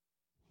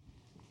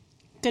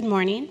Good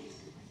morning.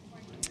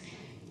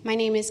 My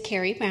name is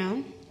Carrie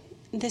Brown.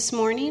 This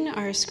morning,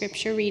 our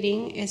scripture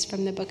reading is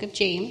from the book of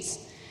James.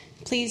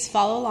 Please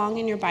follow along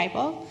in your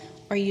Bible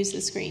or use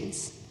the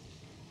screens.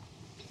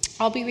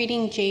 I'll be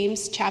reading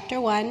James chapter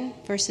 1,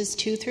 verses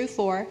 2 through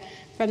 4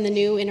 from the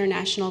New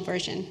International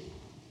Version.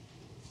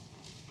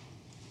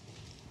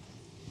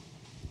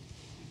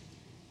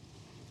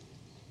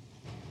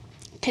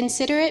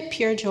 Consider it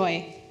pure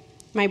joy,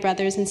 my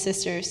brothers and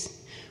sisters,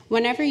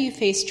 whenever you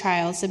face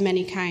trials of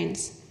many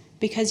kinds,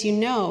 because you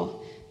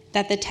know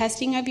that the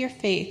testing of your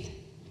faith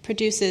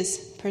produces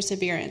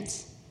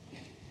perseverance.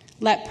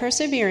 Let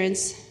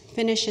perseverance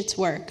finish its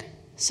work,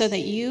 so that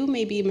you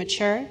may be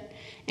mature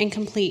and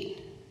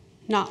complete,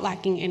 not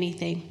lacking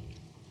anything.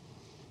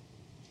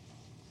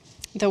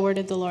 The word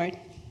of the Lord.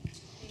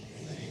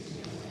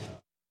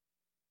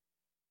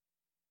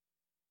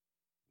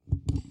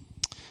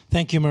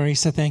 Thank you,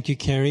 Marisa. Thank you,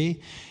 Carrie.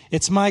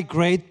 It's my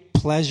great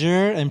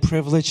pleasure and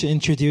privilege to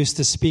introduce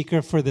the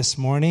speaker for this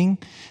morning.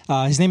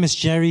 His name is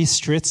Jerry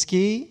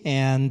Stritzke,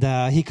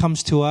 and he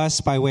comes to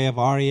us by way of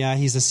ARIA.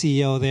 He's the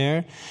CEO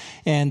there.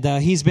 And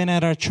he's been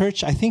at our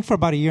church, I think, for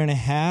about a year and a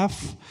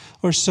half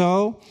or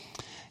so.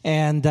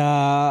 And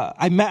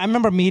I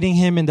remember meeting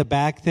him in the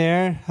back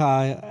there.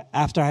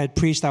 After I had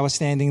preached, I was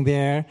standing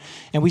there.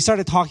 And we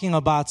started talking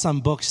about some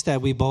books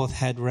that we both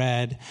had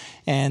read.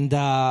 And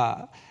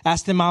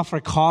asked him out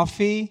for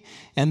coffee.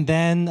 And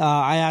then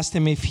I asked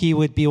him if he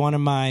would be one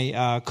of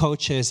my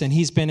coaches. And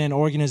he's been an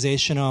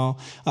organizational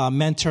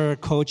mentor,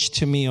 coach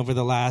to me over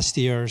the last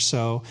year or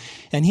so.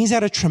 And he's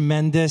had a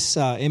tremendous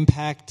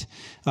impact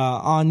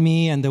on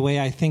me and the way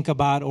I think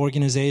about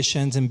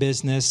organizations and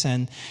business.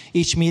 And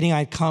each meeting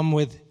I'd come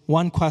with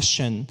one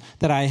question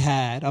that I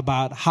had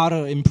about how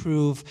to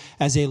improve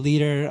as a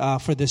leader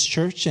for this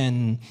church.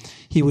 And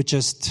he would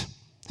just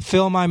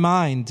fill my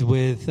mind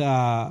with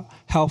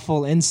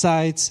helpful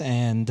insights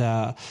and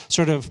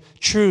sort of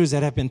truths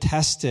that have been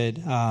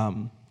tested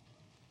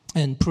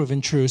and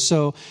proven true.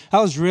 So that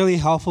was really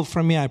helpful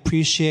for me. I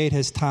appreciate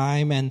his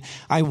time, and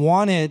I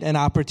wanted an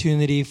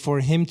opportunity for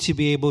him to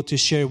be able to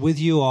share with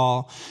you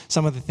all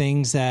some of the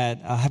things that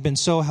have been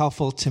so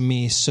helpful to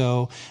me.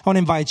 So I want to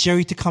invite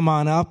Jerry to come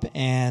on up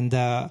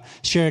and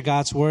share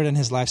God's word and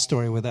his life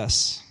story with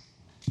us.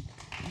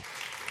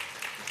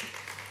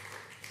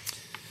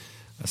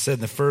 I said in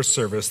the first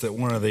service that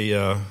one of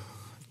the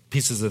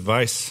pieces of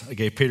advice I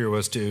gave Peter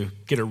was to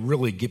get a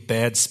really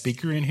bad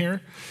speaker in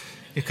here,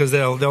 because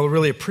they'll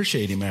really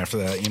appreciate him after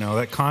that. You know,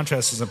 that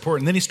contrast is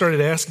important. And then he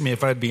started asking me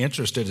if I'd be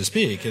interested to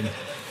speak, and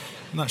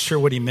I'm not sure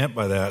what he meant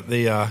by that.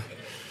 The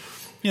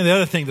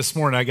other thing this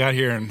morning, I got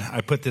here and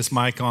I put this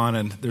mic on,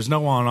 and there's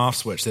no on-off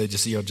switch. They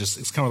just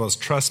it's kind of those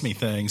trust me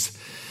things.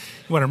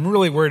 What I'm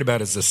really worried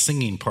about is the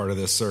singing part of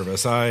this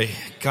service.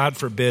 God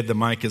forbid the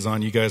mic is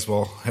on, you guys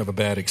will have a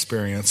bad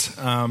experience.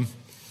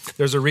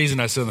 There's a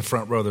reason I sit in the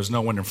front row. There's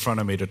no one in front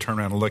of me to turn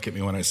around and look at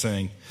me when I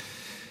sing.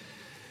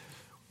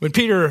 When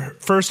Peter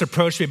first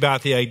approached me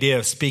about the idea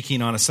of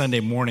speaking on a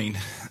Sunday morning,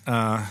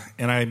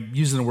 and I'm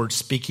using the word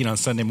speaking on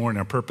Sunday morning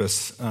on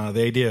purpose,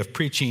 the idea of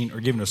preaching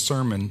or giving a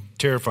sermon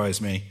terrifies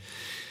me.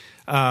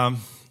 I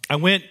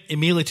went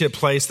immediately to a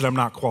place that I'm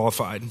not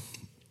qualified.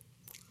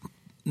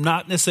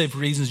 Not necessarily for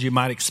reasons you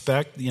might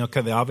expect, kind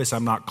of the obvious.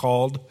 I'm not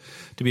called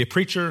to be a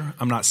preacher.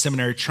 I'm not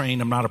seminary trained.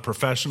 I'm not a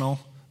professional.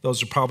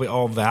 Those are probably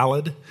all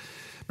valid.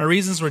 My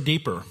reasons were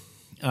deeper.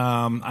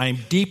 I'm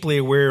deeply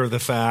aware of the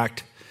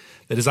fact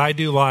that as I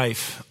do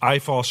life, I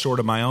fall short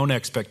of my own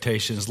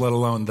expectations, let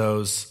alone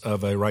those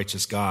of a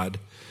righteous God.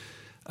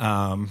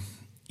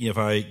 If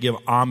I give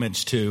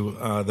homage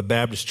to the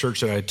Baptist church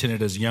that I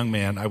attended as a young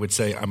man, I would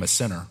say I'm a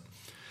sinner.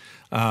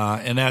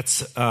 And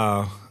as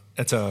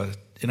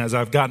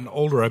I've gotten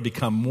older, I've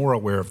become more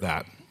aware of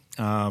that.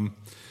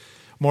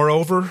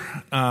 Moreover,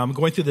 I'm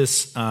going through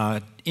this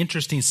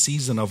interesting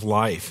season of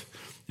life.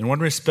 In one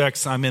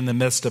respect, I'm in the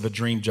midst of a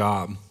dream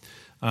job.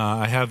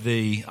 I have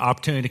the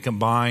opportunity to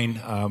combine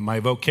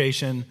my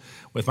vocation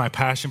with my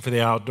passion for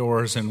the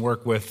outdoors and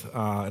work with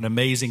an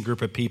amazing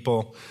group of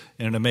people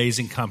in an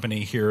amazing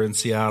company here in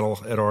Seattle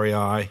at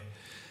REI.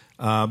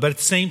 But at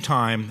the same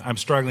time, I'm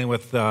struggling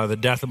with the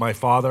death of my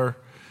father.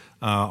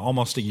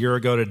 Almost a year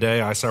ago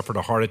today, I suffered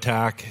a heart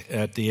attack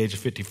at the age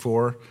of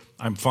 54.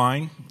 I'm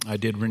fine. I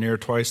did Rainier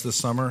twice this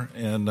summer,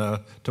 and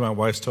to my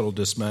wife's total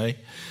dismay.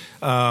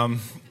 But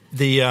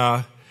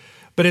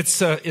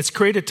it's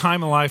created a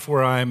time in life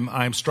where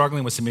I'm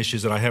struggling with some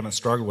issues that I haven't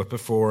struggled with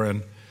before,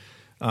 and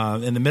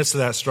in the midst of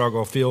that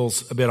struggle, it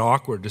feels a bit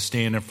awkward to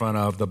stand in front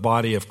of the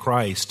body of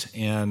Christ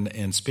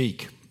and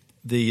speak.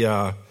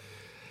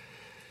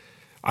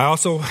 I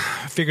also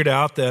figured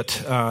out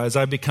that as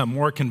I've become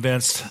more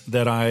convinced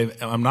that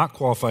I'm not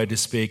qualified to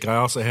speak, I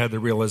also had the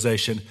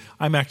realization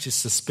I'm actually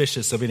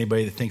suspicious of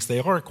anybody that thinks they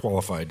are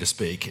qualified to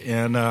speak,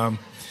 and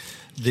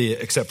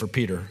except for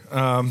Peter.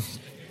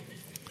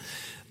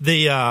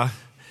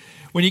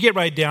 When you get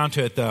right down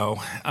to it, though,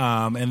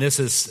 and this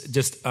is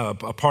just a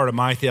part of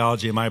my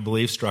theology and my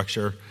belief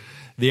structure,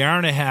 the hour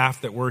and a half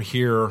that we're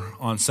here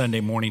on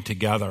Sunday morning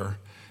together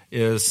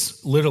is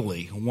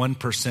literally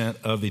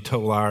 1% of the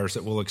total hours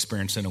that we'll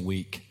experience in a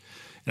week.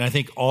 And I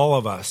think all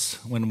of us,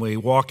 when we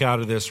walk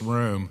out of this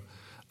room,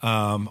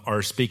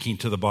 are speaking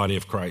to the body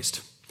of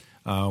Christ.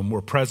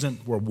 We're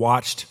present, we're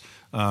watched,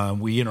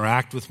 we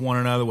interact with one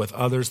another, with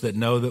others that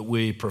know that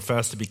we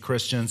profess to be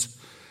Christians.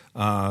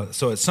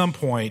 So at some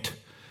point,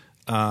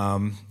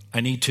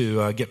 I need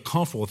to get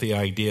comfortable with the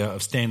idea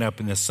of standing up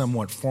in this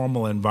somewhat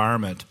formal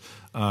environment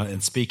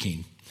and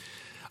speaking.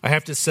 I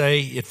have to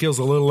say, it feels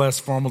a little less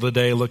formal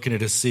today looking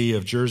at a sea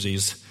of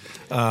jerseys.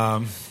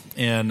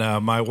 And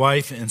my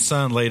wife and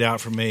son laid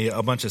out for me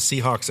a bunch of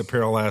Seahawks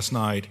apparel last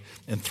night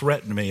and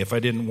threatened me if I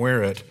didn't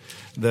wear it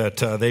that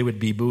they would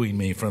be booing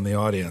me from the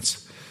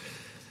audience.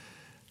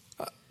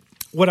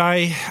 What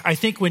I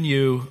think when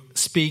you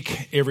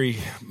speak every,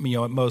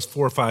 at most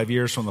 4 or 5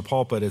 years from the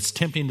pulpit, it's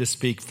tempting to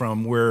speak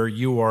from where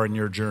you are in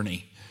your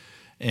journey.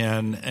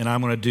 And I'm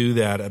going to do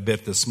that a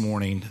bit this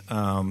morning,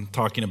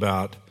 talking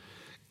about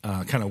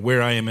kind of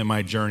where I am in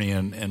my journey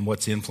and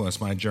what's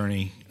influenced my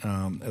journey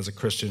as a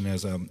Christian,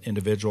 as an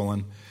individual.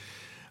 And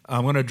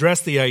I'm going to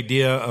address the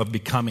idea of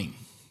becoming,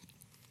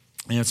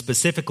 and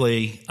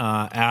specifically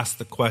ask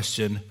the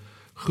question,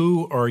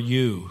 who are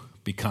you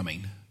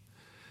becoming?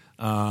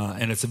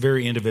 And it's a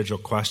very individual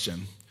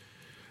question.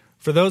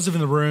 For those of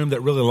you in the room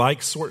that really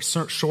like short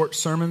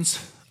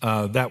sermons,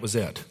 that was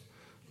it.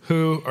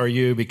 Who are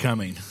you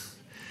becoming?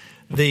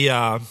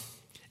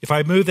 If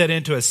I move that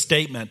into a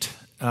statement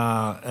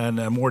and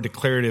a more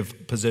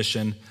declarative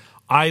position,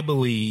 I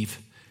believe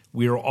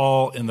we are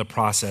all in the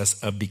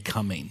process of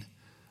becoming.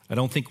 I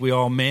don't think we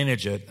all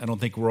manage it. I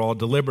don't think we're all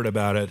deliberate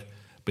about it,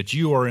 but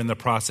you are in the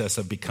process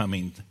of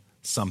becoming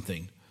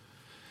something.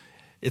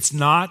 It's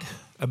not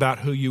about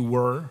who you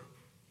were.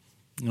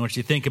 Once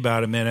you think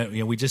about it a minute,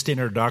 we just did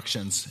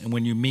introductions, and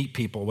when you meet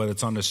people, whether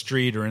it's on the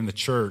street or in the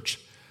church,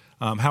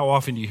 how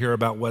often do you hear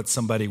about what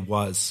somebody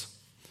was?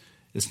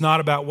 It's not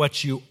about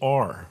what you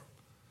are.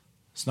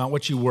 It's not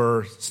what you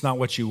were. It's not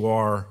what you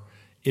are.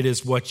 It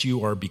is what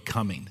you are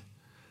becoming.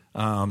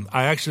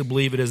 I actually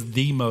believe it is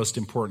the most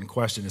important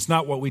question. It's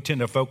not what we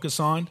tend to focus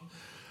on.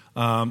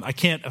 I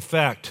can't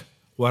affect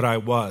what I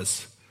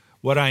was.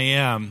 What I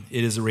am,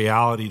 it is a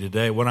reality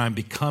today. What I'm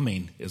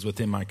becoming is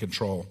within my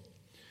control.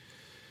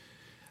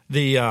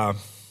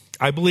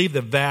 I believe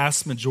the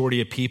vast majority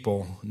of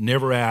people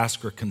never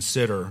ask or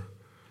consider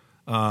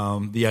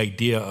the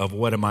idea of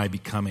what am I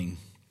becoming.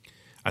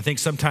 I think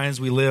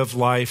sometimes we live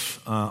life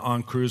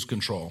on cruise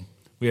control.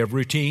 We have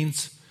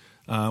routines.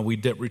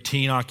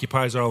 Routine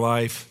occupies our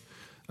life.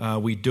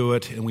 We do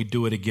it, and we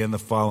do it again the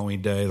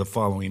following day, the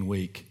following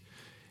week.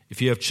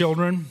 If you have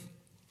children,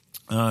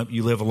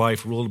 you live a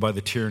life ruled by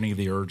the tyranny of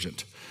the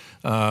urgent.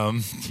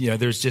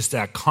 There's just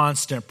that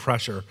constant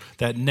pressure,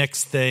 that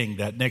next thing,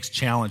 that next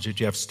challenge that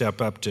you have to step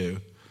up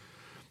to.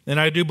 And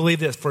I do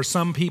believe that for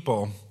some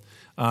people,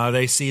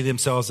 they see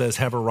themselves as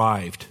have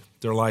arrived.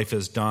 Their life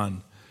is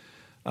done.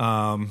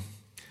 I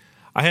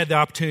had the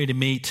opportunity to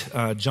meet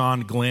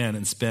John Glenn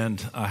and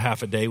spend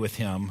half a day with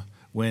him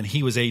when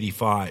he was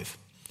 85.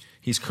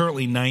 He's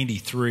currently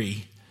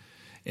 93.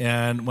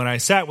 And when I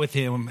sat with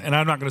him, and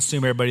I'm not going to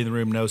assume everybody in the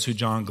room knows who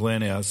John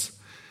Glenn is,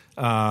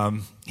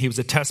 he was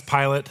a test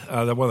pilot,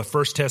 one of the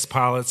first test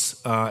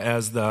pilots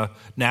as the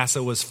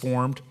NASA was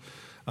formed,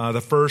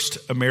 the first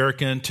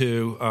American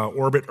to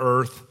orbit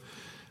Earth,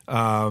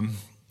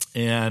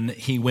 and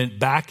he went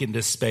back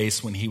into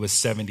space when he was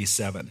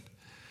 77.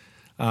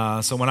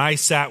 So when I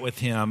sat with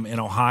him in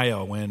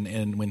Ohio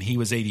when he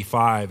was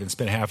 85 and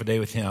spent half a day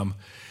with him,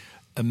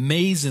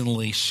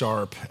 amazingly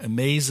sharp,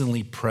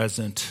 amazingly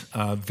present,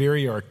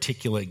 very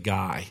articulate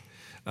guy,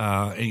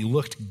 and he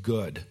looked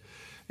good.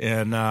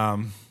 And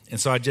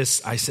so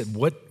I said,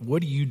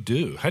 what do you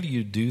do? How do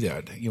you do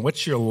that?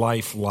 What's your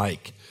life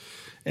like?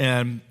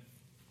 And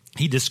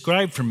he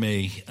described for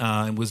me,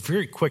 and was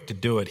very quick to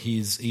do it.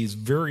 He's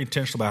very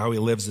intentional about how he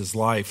lives his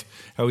life,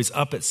 how he's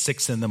up at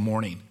 6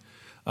 a.m,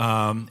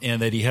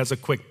 and that he has a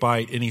quick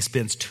bite, and he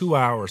spends 2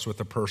 hours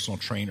with a personal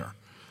trainer.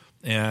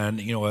 And,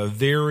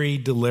 very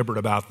deliberate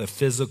about the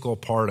physical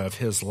part of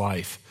his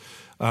life.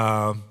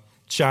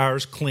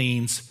 Showers,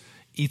 cleans,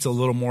 eats a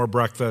little more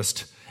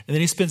breakfast, and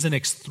then he spends the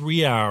next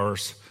 3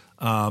 hours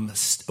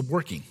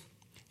working.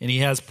 And he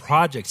has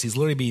projects he's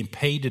literally being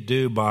paid to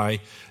do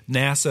by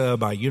NASA,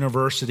 by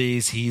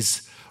universities.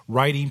 He's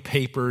writing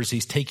papers.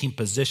 He's taking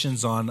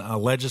positions on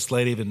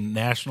legislative and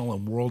national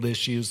and world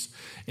issues.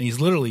 And he's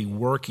literally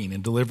working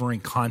and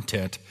delivering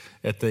content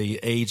at the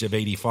age of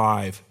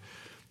 85.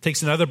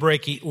 Takes another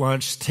break, eat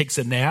lunch, takes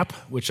a nap,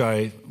 which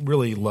I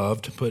really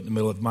love to put in the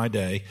middle of my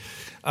day.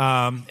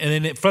 And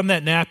then from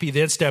that nap, he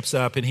then steps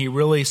up and he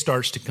really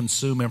starts to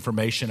consume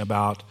information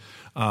about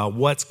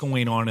what's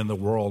going on in the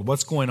world,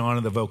 what's going on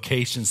in the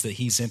vocations that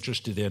he's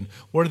interested in,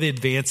 what are the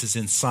advances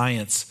in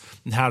science,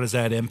 and how does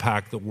that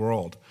impact the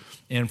world.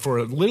 And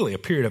for literally a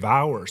period of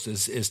hours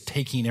is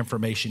taking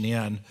information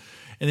in.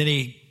 And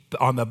then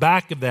on the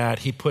back of that,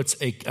 he puts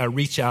a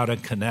reach out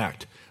and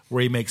connect,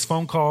 where he makes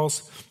phone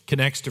calls,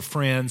 connects to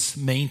friends,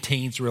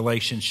 maintains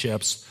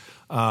relationships,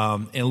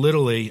 and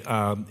literally,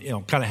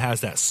 kind of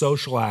has that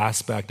social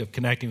aspect of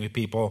connecting with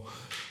people,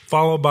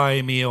 followed by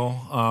a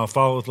meal,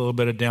 followed with a little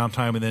bit of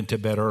downtime, and then to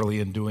bed early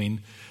and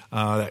doing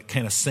that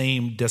kind of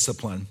same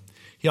discipline.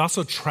 He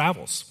also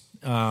travels.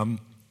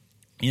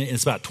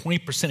 It's about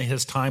 20% of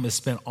his time is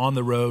spent on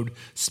the road,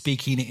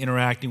 speaking,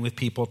 interacting with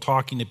people,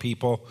 talking to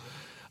people.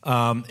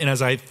 And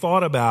as I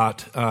thought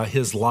about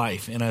his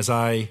life, and as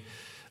I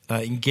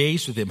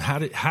engaged with him, how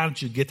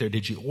did you get there?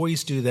 Did you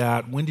always do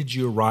that? When did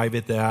you arrive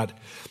at that?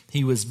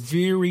 He was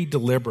very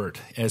deliberate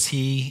as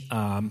he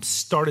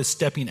started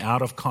stepping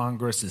out of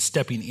Congress and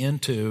stepping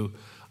into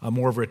a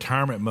more of a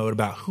retirement mode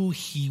about who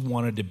he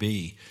wanted to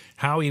be,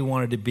 how he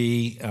wanted to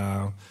be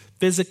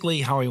physically,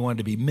 how he wanted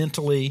to be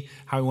mentally,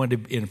 how he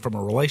wanted to be from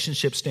a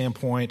relationship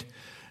standpoint.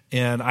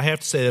 And I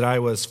have to say that I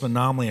was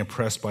phenomenally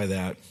impressed by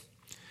that.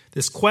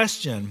 This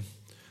question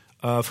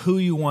of who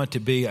you want to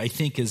be, I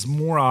think, is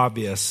more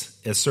obvious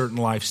at certain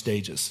life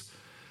stages.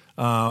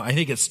 I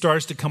think it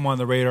starts to come on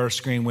the radar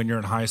screen when you're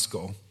in high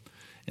school.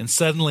 And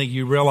suddenly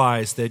you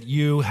realize that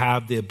you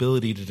have the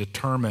ability to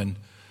determine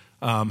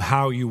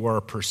how you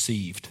are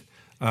perceived,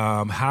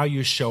 how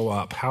you show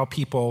up,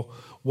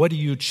 what do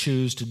you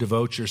choose to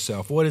devote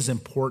yourself? What is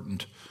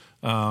important?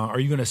 Are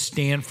you going to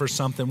stand for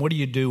something? What do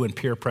you do when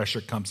peer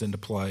pressure comes into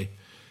play?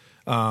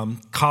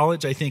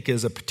 College, I think,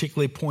 is a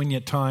particularly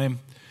poignant time.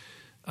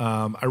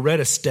 I read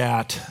a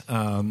stat,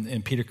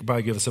 and Peter could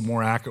probably give us a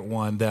more accurate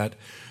one, that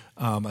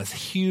a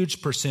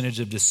huge percentage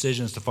of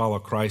decisions to follow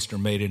Christ are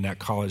made in that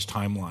college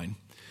timeline.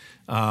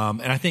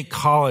 And I think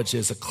college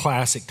is a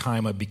classic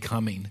time of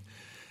becoming.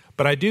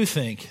 But I do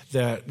think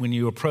that when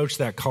you approach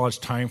that college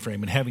time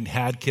frame, and having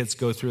had kids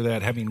go through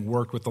that, having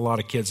worked with a lot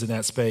of kids in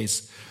that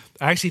space,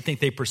 I actually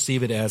think they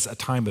perceive it as a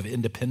time of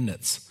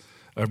independence,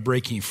 of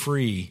breaking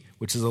free,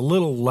 which is a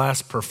little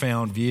less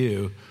profound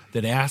view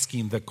than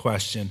asking the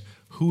question,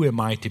 who am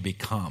I to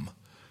become?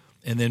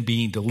 And then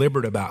being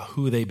deliberate about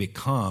who they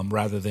become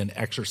rather than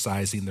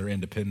exercising their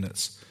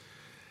independence.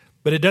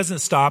 But it doesn't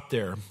stop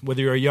there.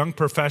 Whether you're a young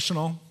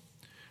professional,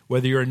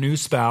 whether you're a new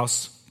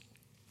spouse,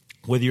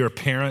 whether you're a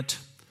parent,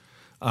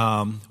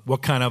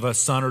 what kind of a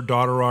son or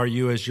daughter are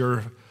you as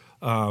your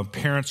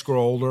parents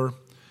grow older?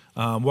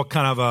 What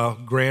kind of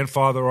a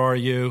grandfather are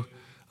you?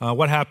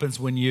 What happens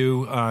when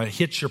you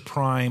hit your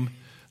prime?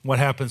 What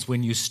happens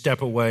when you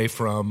step away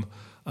from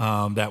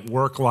that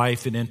work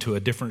life and into a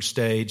different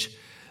stage?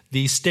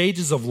 These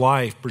stages of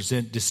life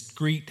present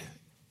discrete,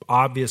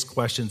 obvious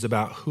questions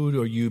about who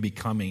are you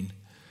becoming.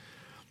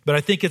 But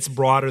I think it's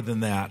broader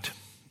than that.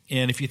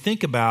 And if you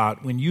think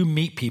about when you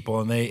meet people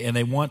and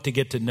they want to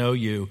get to know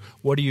you,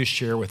 what do you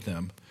share with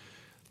them?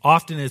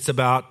 Often it's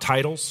about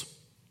titles.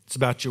 It's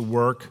about your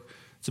work.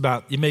 It's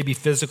about, it may be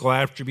physical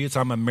attributes.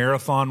 I'm a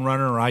marathon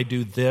runner, or I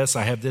do this.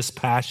 I have this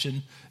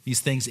passion.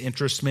 These things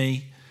interest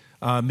me.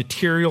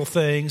 Material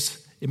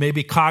things. It may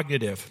be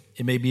cognitive.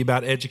 It may be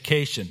about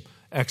education,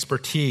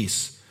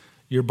 expertise,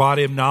 your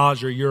body of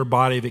knowledge, or your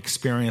body of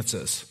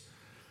experiences.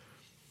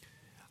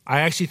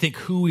 I actually think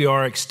who we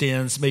are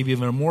extends maybe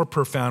even a more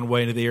profound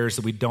way into the areas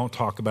that we don't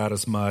talk about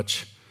as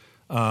much.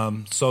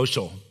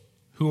 Social.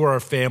 Who are our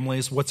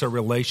families? What's our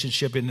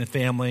relationship in the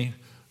family?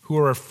 Who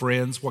are our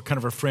friends? What kind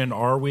of a friend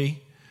are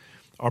we?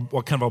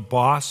 What kind of a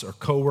boss or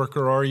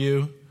coworker are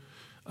you?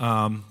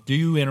 Do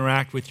you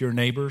interact with your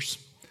neighbors?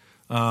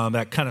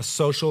 That kind of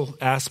social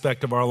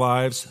aspect of our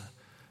lives.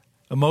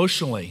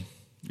 Emotionally,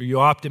 are you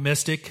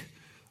optimistic?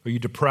 Are you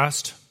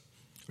depressed?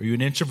 Are you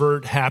an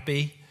introvert,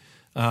 happy?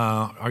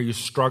 Are you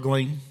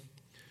struggling?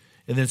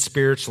 And then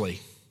spiritually,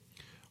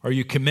 are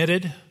you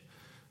committed?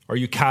 Are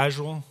you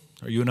casual?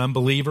 Are you an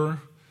unbeliever?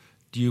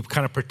 Do you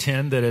kind of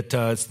pretend that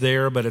it's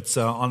there, but it's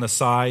on the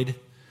side?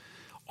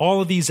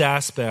 All of these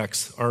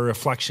aspects are a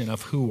reflection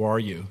of who are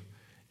you.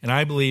 And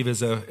I believe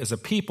as a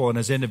people and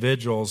as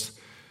individuals,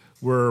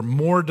 we're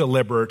more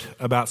deliberate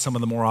about some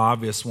of the more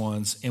obvious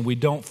ones, and we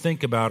don't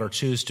think about or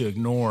choose to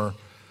ignore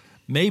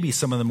maybe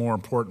some of the more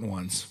important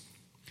ones.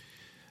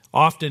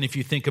 Often, if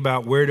you think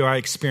about where do I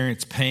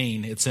experience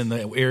pain, it's in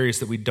the areas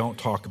that we don't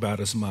talk about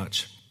as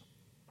much.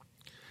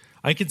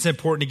 I think it's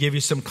important to give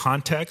you some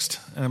context.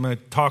 I'm going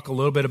to talk a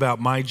little bit about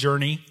my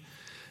journey.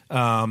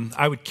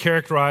 I would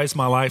characterize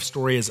my life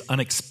story as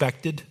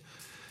unexpected.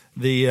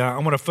 I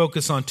want to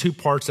focus on two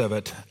parts of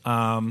it.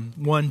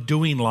 One,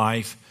 doing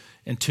life,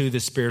 and two, the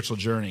spiritual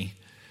journey.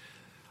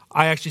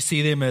 I actually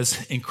see them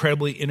as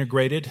incredibly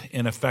integrated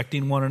and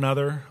affecting one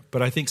another,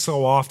 but I think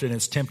so often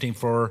it's tempting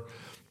for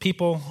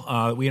people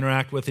we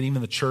interact with and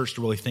even the church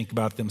to really think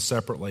about them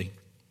separately.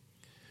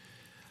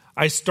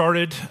 I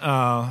started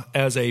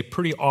as a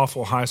pretty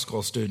awful high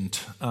school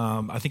student.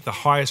 I think the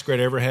highest grade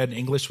I ever had in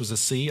English was a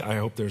C. I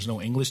hope there's no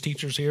English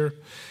teachers here.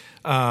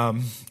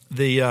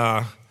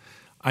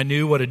 I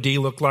knew what a D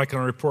looked like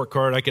on a report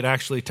card. I could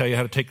actually tell you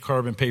how to take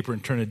carbon paper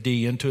and turn a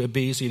D into a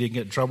B so you didn't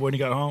get in trouble when you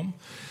got home.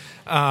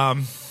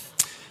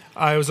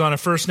 I was on a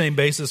first-name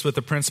basis with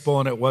the principal,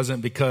 and it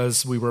wasn't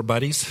because we were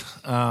buddies.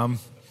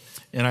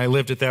 And I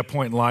lived at that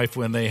point in life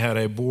when they had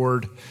a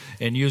board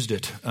and used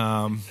it.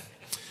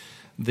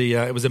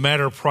 It was a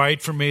matter of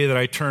pride for me that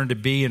I turned a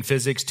B in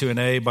physics to an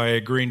A by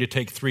agreeing to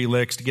take 3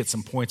 licks to get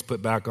some points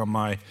put back on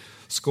my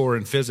score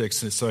in physics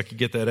so I could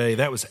get that A.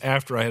 That was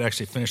after I had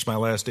actually finished my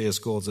last day of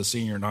school as a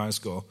senior in high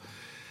school.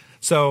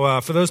 So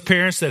for those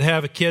parents that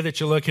have a kid that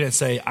you're looking at and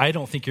say, I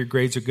don't think your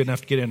grades are good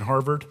enough to get in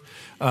Harvard,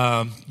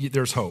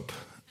 there's hope.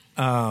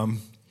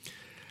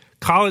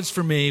 College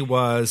for me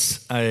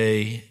was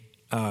a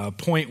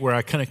point where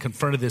I kind of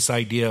confronted this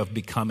idea of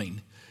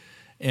becoming.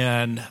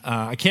 And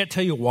I can't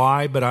tell you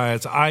why, but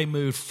as I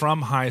moved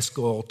from high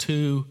school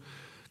to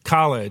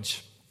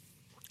college,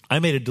 I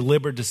made a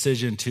deliberate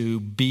decision to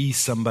be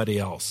somebody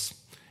else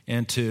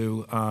and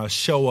to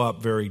show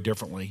up very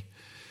differently.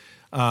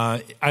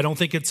 I don't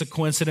think it's a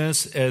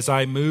coincidence. As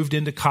I moved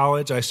into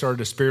college, I started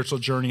a spiritual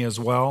journey as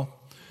well.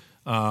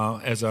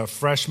 As a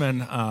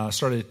freshman,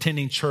 started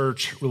attending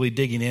church, really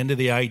digging into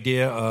the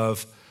idea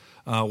of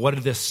what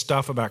did this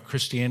stuff about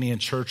Christianity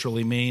and church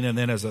really mean? And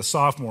then as a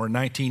sophomore,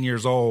 19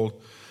 years old,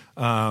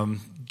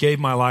 gave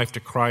my life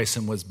to Christ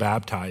and was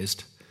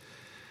baptized.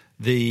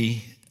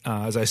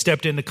 As I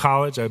stepped into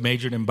college, I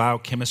majored in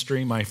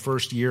biochemistry. My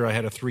first year, I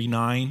had a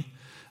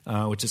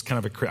 3.9, which is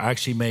kind of I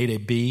actually made a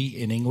B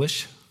in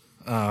English,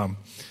 the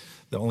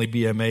only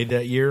B I made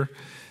that year.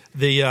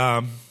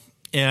 Was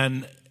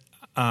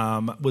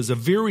a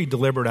very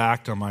deliberate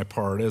act on my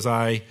part. As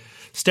I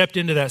stepped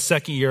into that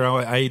second year,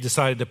 I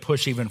decided to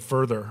push even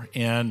further.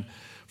 And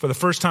for the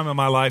first time in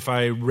my life,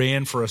 I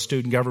ran for a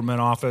student government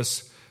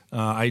office.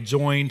 I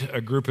joined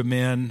a group of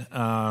men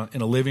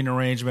in a living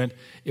arrangement.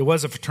 It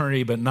was a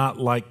fraternity, but not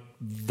like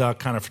the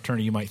kind of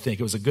fraternity you might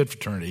think. It was a good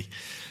fraternity.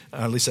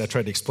 At least I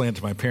tried to explain it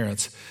to my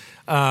parents.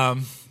 My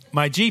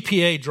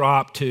GPA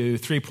dropped to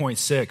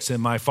 3.6,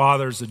 and my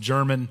father's a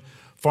German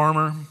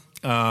farmer.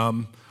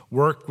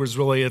 Work was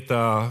really at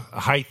the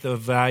height of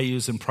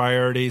values and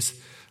priorities.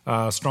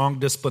 Strong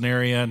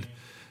disciplinarian.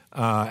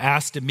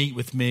 Asked to meet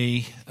with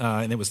me,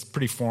 and it was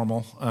pretty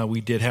formal.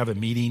 We did have a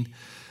meeting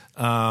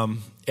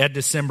at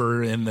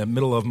December in the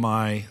middle of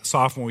my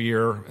sophomore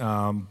year,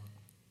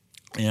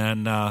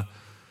 and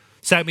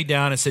sat me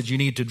down and said, you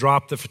need to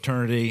drop the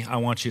fraternity. I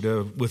want you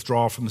to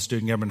withdraw from the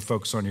student government and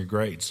focus on your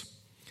grades.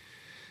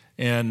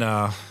 And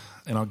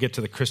I'll get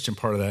to the Christian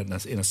part of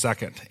that in a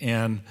second.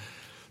 And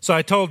so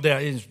I told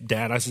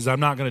Dad, I says, I'm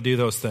not going to do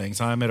those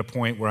things. I'm at a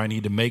point where I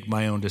need to make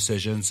my own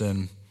decisions.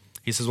 And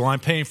he says, well, I'm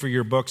paying for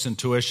your books and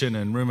tuition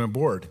and room and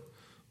board. I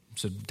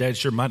said, Dad,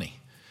 it's your money.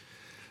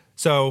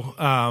 So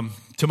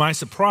to my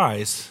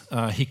surprise,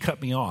 he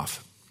cut me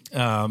off.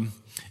 And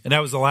that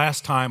was the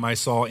last time I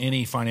saw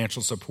any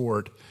financial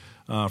support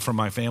from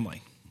my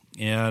family.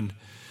 And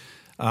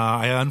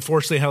I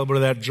unfortunately had a little bit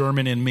of that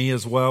German in me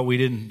as well. We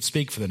didn't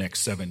speak for the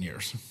next 7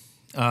 years.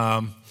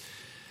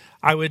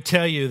 I would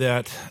tell you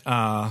that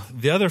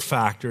the other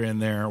factor in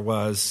there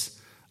was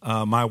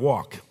my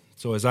walk.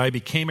 So as I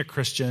became a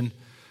Christian,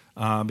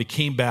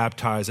 became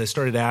baptized, I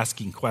started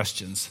asking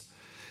questions.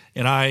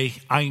 And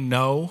I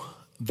know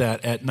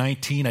that at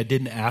 19, I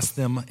didn't ask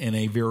them in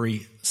a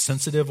very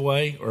sensitive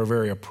way or a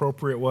very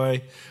appropriate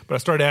way, but I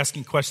started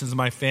asking questions of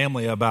my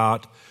family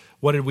about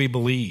what did we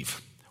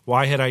believe?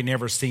 Why had I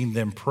never seen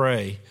them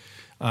pray?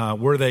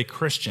 Were they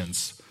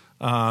Christians?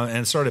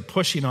 And started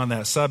pushing on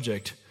that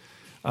subject.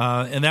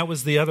 And that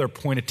was the other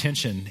point of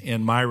tension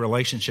in my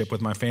relationship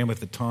with my family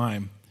at the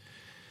time.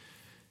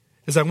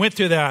 As I went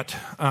through that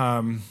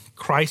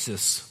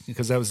crisis,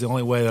 because that was the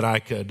only way that I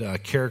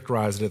could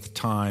characterize it at the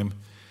time,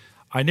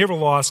 I never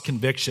lost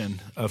conviction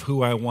of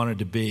who I wanted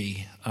to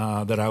be,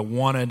 that I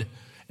wanted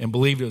and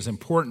believed it was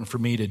important for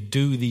me to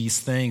do these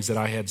things that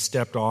I had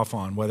stepped off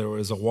on, whether it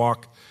was a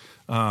walk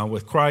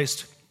with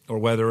Christ or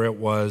whether it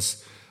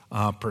was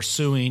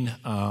pursuing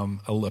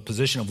a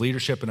position of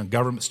leadership in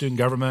a student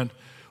government,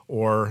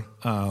 or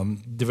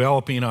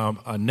developing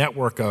a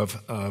network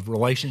of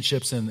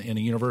relationships in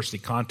a university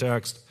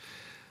context.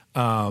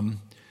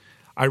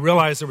 I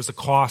realized there was a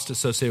cost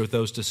associated with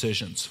those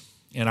decisions,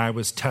 and I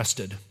was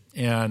tested.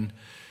 And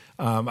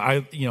when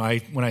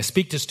I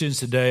speak to students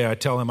today, I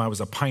tell them I was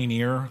a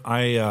pioneer.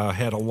 I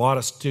had a lot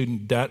of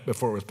student debt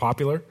before it was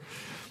popular,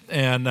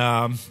 and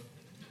and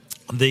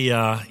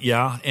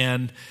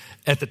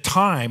at the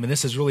time, and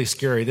this is really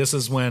scary, this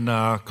is when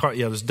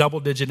it was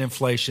double-digit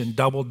inflation,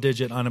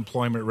 double-digit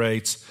unemployment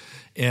rates,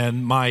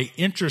 and my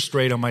interest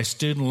rate on my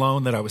student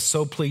loan that I was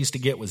so pleased to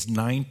get was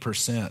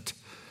 9%.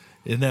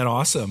 Isn't that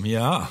awesome?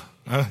 Yeah.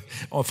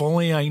 If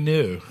only I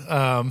knew.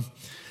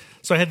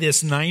 So I had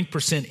this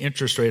 9%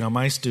 interest rate on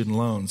my student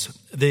loans.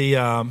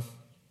 From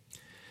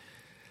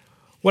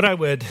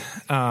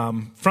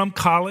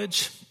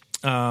college,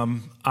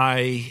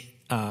 I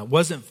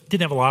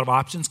didn't have a lot of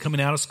options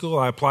coming out of school.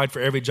 I applied for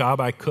every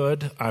job I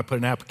could. I put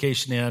an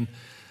application in.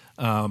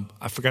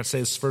 I forgot to say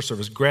this first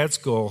service, grad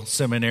school,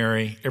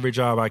 seminary, every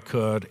job I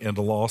could, and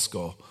to law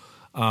school.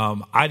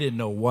 I didn't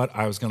know what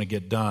I was going to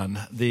get done.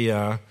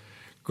 The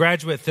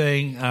graduate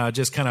thing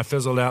just kind of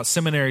fizzled out.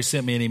 Seminary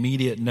sent me an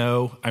immediate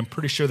no. I'm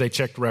pretty sure they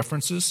checked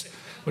references,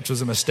 which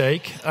was a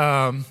mistake.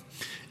 And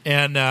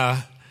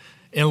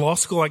in law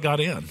school, I got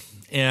in.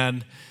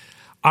 And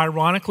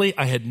Ironically,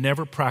 I had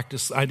never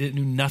practiced. I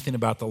knew nothing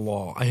about the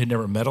law. I had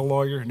never met a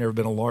lawyer, never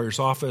been in a lawyer's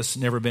office,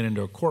 never been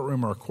into a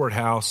courtroom or a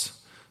courthouse.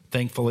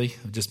 Thankfully,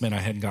 it just meant I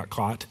hadn't got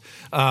caught.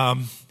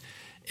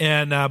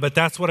 But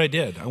that's what I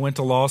did. I went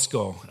to law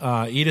school.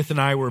 Edith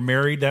and I were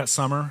married that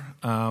summer.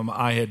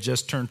 I had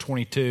just turned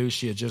 22.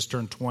 She had just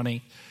turned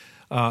 20.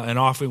 And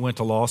off we went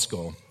to law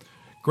school.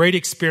 Great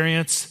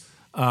experience.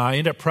 I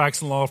ended up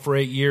practicing law for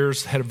 8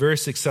 years, had a very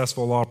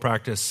successful law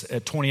practice.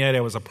 At 28,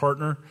 I was a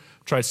partner,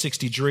 tried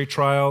 60 jury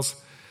trials.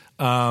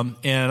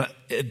 And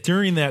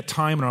during that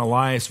time in our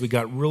lives, we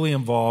got really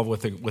involved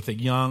with a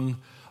young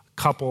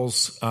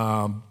couples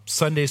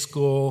Sunday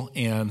school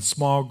and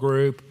small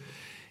group.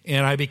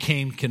 And I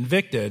became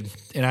convicted,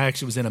 and I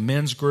actually was in a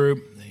men's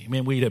group.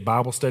 We did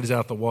Bible studies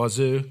out the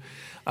wazoo.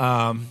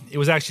 It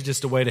was actually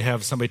just a way to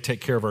have somebody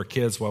take care of our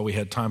kids while we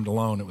had time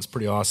alone. It was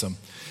pretty awesome.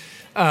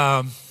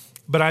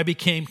 But I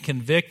became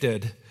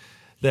convicted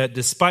that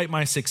despite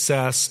my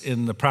success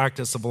in the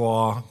practice of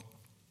law,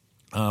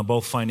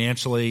 both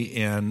financially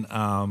and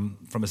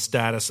from a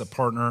status, a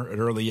partner at an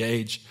early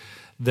age,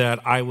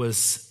 that I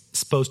was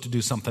supposed to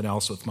do something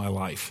else with my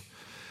life.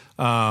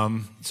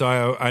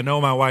 So I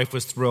know my wife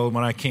was thrilled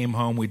when I came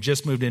home. We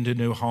just moved into a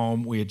new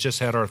home. We had just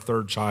had our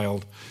third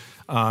child.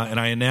 And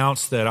I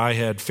announced that I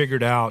had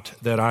figured out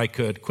that I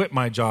could quit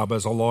my job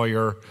as a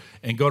lawyer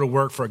and go to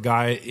work for a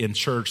guy in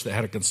church that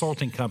had a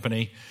consulting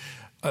company.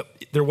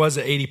 There was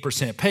an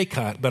 80% pay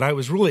cut, but I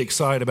was really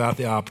excited about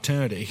the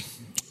opportunity.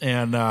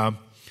 And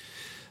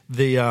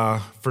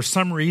for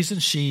some reason,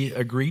 she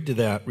agreed to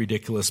that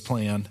ridiculous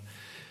plan.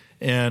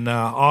 And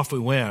off we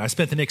went. I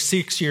spent the next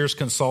 6 years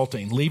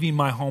consulting, leaving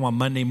my home on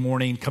Monday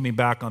morning, coming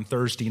back on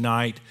Thursday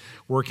night,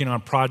 working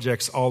on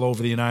projects all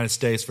over the United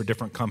States for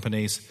different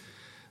companies.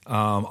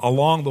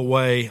 Along the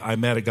way, I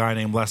met a guy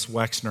named Les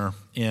Wexner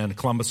in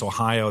Columbus,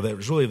 Ohio, that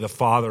was really the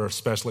father of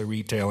specialty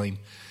retailing.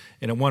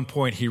 And at one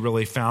point, he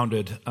really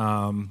founded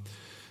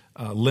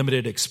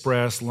Limited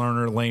Express,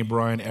 Lerner, Lane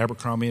Bryant,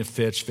 Abercrombie &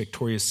 Fitch,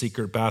 Victoria's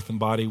Secret, Bath &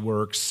 Body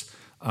Works,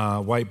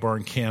 White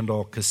Barn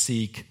Candle,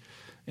 Cacique,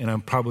 and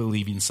I'm probably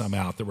leaving some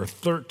out. There were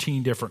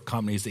 13 different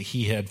companies that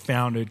he had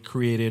founded,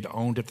 created,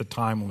 owned at the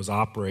time, and was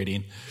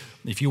operating.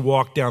 If you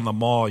walked down the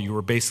mall, you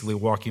were basically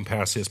walking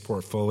past his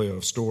portfolio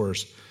of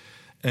stores.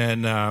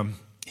 And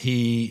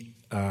he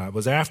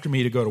was after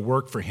me to go to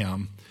work for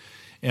him.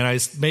 And I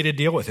made a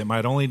deal with him.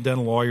 I'd only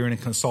done lawyering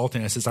and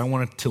consulting. I says, I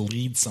wanted to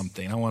lead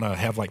something. I want to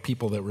have like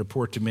people that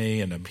report to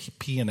me and a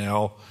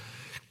P&L.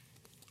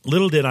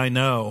 Little did I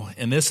know,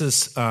 and this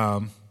is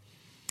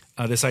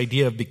this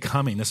idea of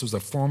becoming. This was a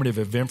formative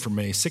event for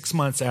me. 6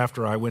 months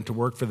after I went to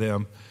work for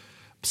them,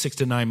 6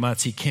 to 9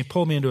 months, he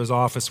pulled me into his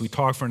office. We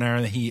talked for an hour,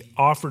 and he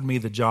offered me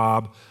the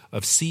job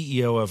of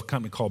CEO of a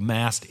company called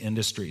Mast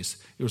Industries.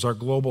 It was our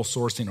global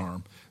sourcing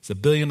arm. It's a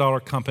 $1 billion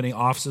company,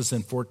 offices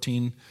in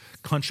 14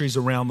 countries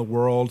around the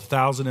world,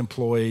 1,000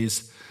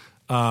 employees.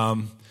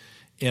 And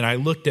I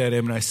looked at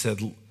him and I said,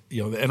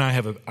 and I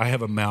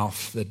have a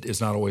mouth that is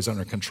not always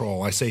under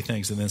control. I say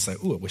things and then say,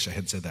 ooh, I wish I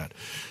had said that.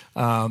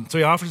 So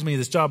he offers me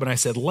this job, and I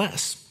said,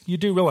 Les, you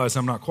do realize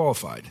I'm not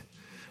qualified,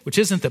 which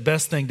isn't the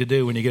best thing to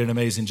do when you get an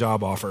amazing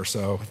job offer.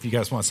 So if you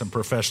guys want some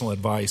professional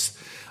advice.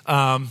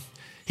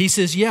 He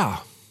says, yeah.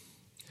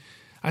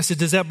 I said,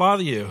 does that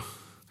bother you?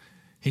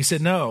 He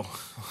said, no.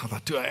 I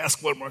thought, do I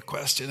ask one more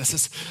question? I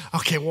says,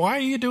 okay, why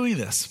are you doing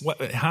this?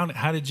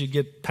 How did you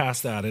get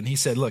past that? And he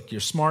said, look,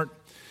 you're smart.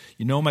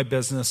 You know my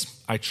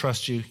business. I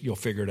trust you. You'll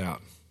figure it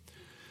out.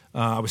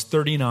 I was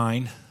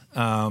 39.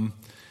 I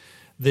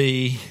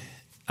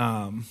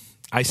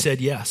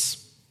said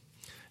yes,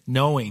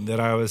 knowing that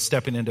I was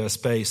stepping into a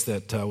space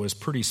that was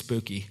pretty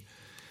spooky.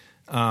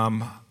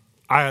 The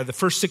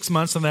first 6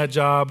 months on that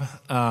job,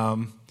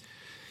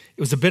 it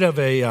was a bit of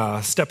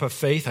a step of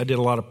faith. I did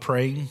a lot of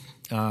praying.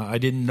 I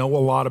didn't know a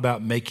lot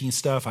about making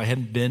stuff. I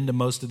hadn't been to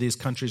most of these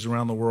countries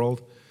around the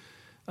world.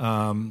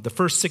 The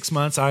first 6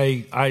 months,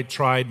 I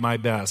tried my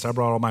best. I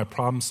brought all my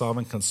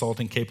problem-solving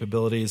consulting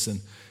capabilities. And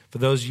for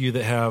those of you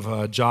that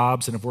have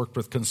jobs and have worked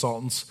with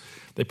consultants,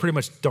 they pretty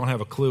much don't have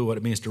a clue what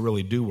it means to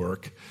really do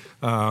work.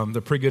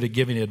 They're pretty good at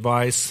giving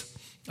advice.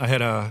 I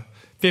had a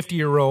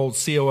 50-year-old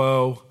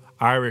COO,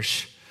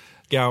 Irish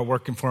gal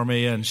working for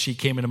me, and she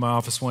came into my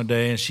office one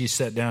day, and she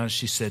sat down, and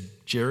she said,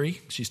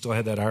 Jerry, she still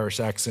had that Irish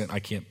accent.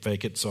 I can't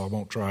fake it, so I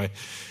won't try.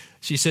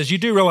 She says, you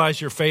do realize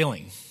you're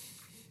failing.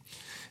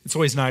 It's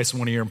always nice when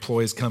one of your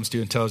employees comes to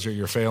you and tells you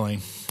you're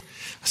failing.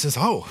 I says,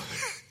 oh,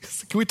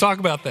 can we talk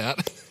about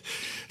that?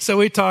 So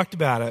we talked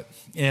about it,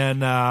 and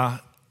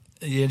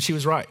she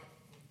was right.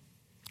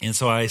 And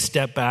so I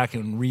stepped back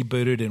and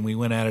rebooted, and we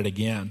went at it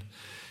again.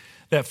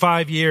 That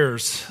 5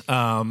 years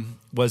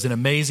was an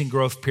amazing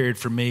growth period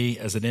for me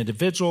as an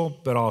individual,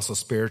 but also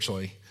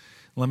spiritually.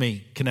 Let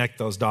me connect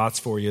those dots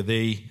for you.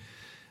 They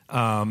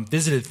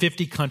visited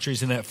 50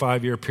 countries in that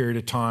 5-year period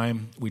of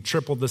time. We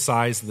tripled the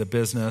size of the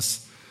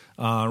business,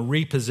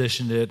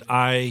 repositioned it.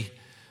 I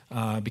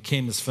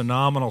became this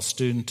phenomenal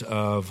student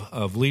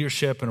of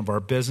leadership and of our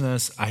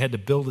business. I had to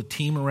build a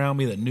team around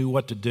me that knew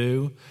what to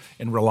do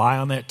and rely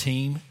on that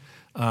team.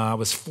 I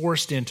was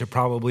forced into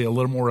probably a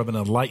little more of an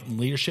enlightened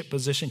leadership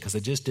position because I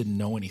just didn't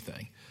know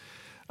anything.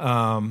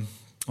 On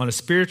a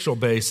spiritual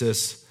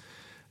basis,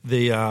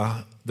 there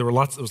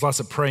was lots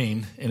of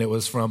praying, and it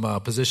was from a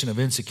position of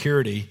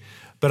insecurity.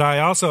 But I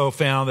also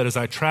found that as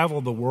I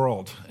traveled the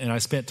world, and I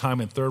spent time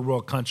in third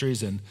world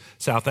countries in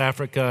South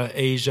Africa,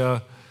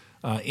 Asia,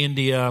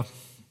 India,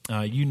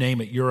 you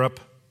name it, Europe.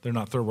 They're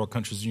not third world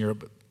countries in Europe,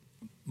 but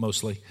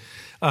mostly.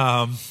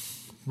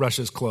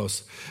 Russia's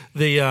close.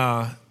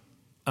 And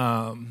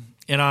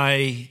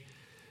I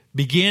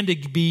began to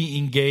be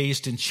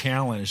engaged and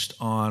challenged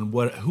on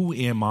who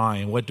am I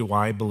and what do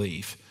I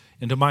believe.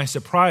 And to my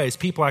surprise,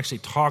 people actually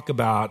talk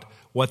about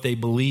what they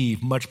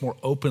believe much more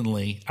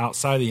openly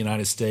outside the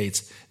United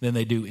States than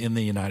they do in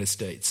the United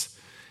States.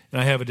 And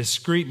I have a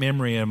discrete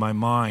memory in my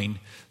mind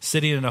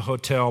sitting in a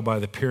hotel by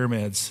the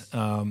pyramids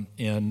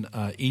in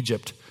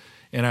Egypt.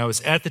 And I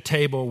was at the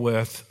table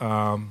with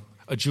a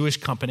Jewish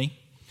company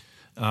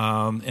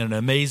and an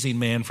amazing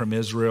man from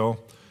Israel.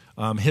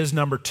 His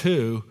number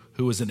two,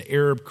 who was an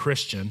Arab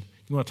Christian.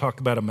 You want to talk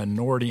about a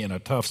minority in a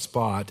tough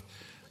spot.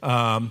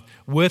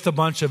 With a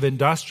bunch of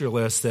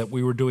industrialists that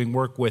we were doing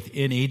work with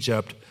in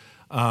Egypt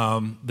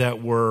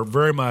that were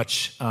very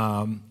much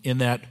in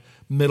that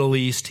Middle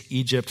East,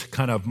 Egypt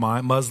kind of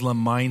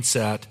Muslim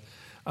mindset.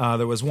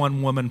 There was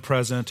one woman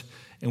present,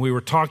 and we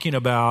were talking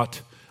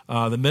about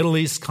the Middle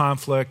East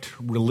conflict,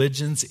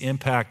 religion's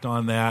impact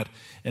on that,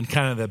 and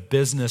kind of the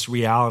business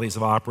realities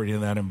of operating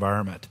in that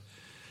environment.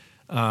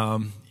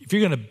 If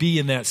you're going to be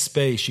in that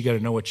space, you got to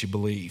know what you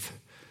believe.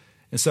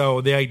 And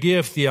so the idea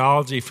of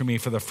theology for me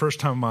for the first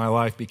time in my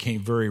life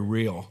became very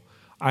real.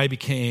 I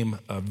became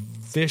a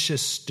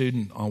vicious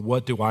student on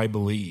what do I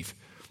believe?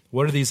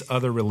 What are these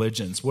other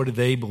religions? What do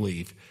they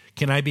believe?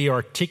 Can I be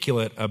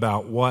articulate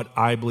about what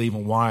I believe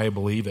and why I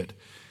believe it?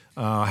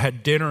 I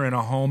had dinner in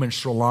a home in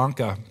Sri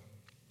Lanka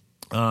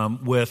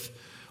with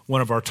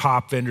one of our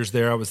top vendors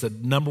there. I was the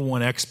number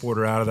one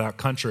exporter out of that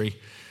country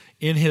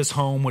in his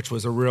home, which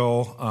was a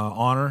real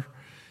honor.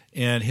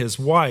 And his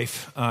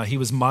wife, he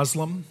was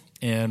Muslim,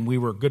 and we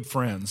were good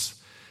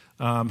friends.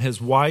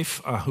 His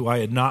wife, who I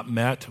had not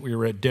met, we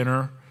were at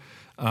dinner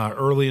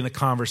early in the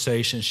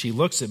conversation. She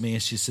looks at me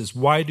and she says,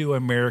 "Why do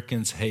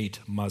Americans hate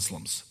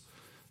Muslims?"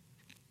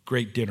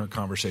 Great dinner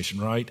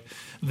conversation, right?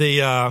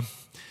 So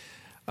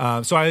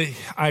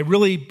I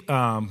really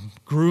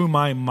grew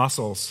my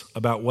muscles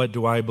about what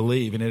do I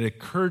believe. And it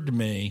occurred to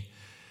me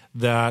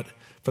that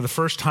for the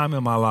first time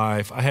in my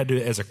life, I had to,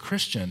 as a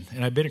Christian,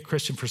 and I've been a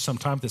Christian for some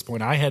time at this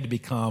point, I had to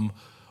become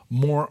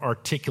more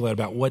articulate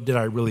about what did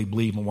I really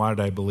believe and why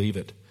did I believe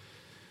it.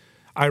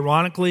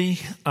 Ironically,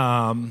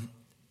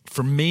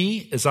 for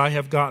me, as I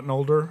have gotten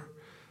older,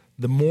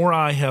 the more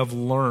I have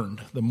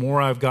learned, the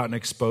more I've gotten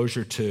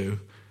exposure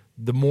to,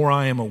 the more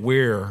I am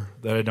aware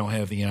that I don't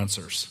have the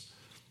answers.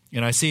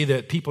 And I see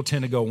that people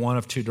tend to go one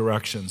of two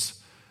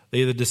directions. They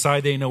either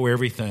decide they know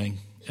everything,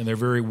 and they're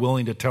very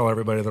willing to tell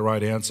everybody the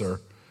right answer,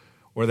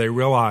 or they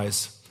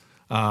realize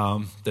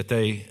that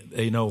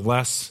they know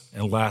less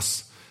and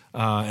less,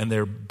 and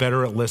they're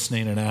better at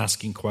listening and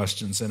asking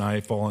questions, and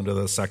I fall into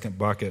the second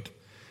bucket.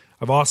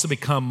 I've also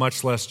become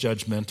much less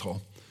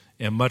judgmental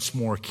and much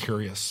more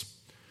curious.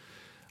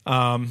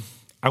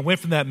 I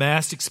went from that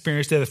mass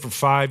experience there for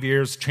 5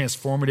 years,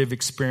 transformative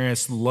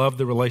experience, loved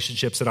the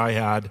relationships that I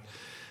had.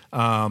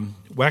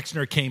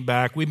 Wexner came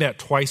back. We met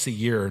twice a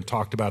year and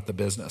talked about the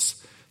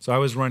business. So I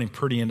was running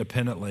pretty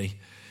independently.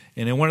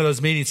 And in one of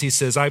those meetings, he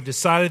says, "I've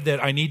decided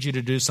that I need you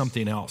to do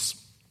something else."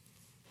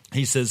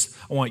 He says,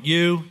 "I want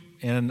you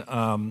and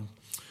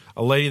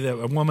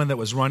a woman that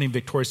was running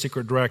Victoria's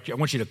Secret direct, I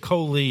want you to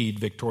co-lead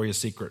Victoria's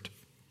Secret."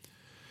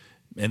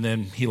 And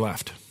then he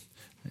left.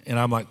 And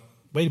I'm like,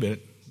 wait a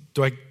minute.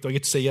 Do I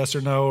get to say yes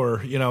or no?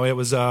 Or, it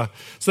was, so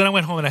then I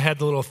went home and I had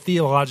the little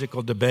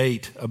theological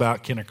debate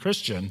about can a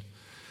Christian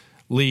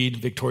lead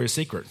Victoria's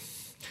Secret?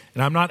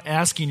 And I'm not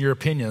asking your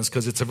opinions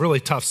because it's a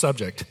really tough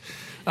subject.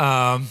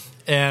 But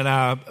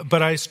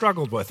I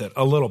struggled with it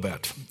a little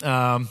bit.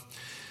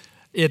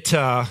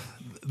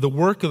 The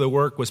work of the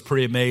work was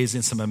pretty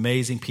amazing, some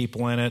amazing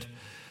people in it.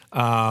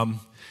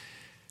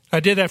 I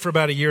did that for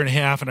about a year and a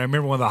half, and I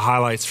remember one of the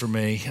highlights for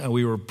me,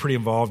 we were pretty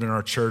involved in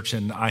our church,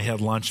 and I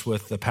had lunch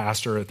with the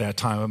pastor at that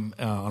time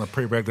on a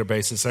pretty regular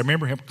basis. I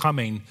remember him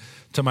coming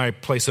to my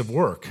place of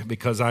work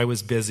because I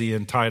was busy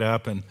and tied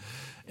up, and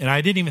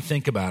I didn't even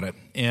think about it.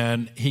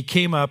 And he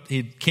came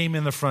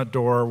in the front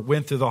door,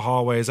 went through the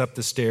hallways, up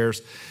the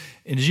stairs,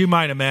 and as you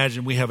might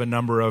imagine, we have a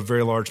number of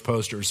very large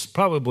posters.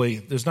 Probably,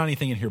 there's not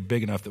anything in here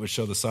big enough that would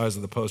show the size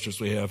of the posters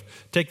we have.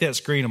 Take that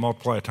screen and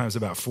multiply it times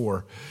about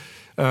 4.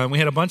 We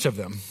had a bunch of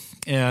them,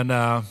 and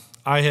I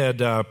had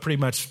pretty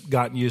much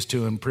gotten used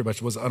to and pretty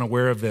much was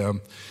unaware of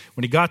them.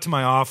 When he got to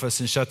my office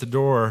and shut the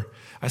door,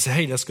 I said,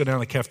 "Hey, let's go down to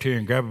the cafeteria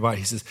and grab a bite."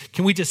 He says,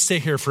 "Can we just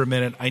sit here for a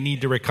minute? I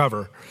need to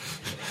recover."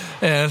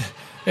 And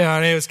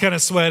he was kind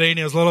of sweating.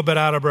 He was a little bit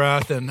out of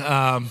breath,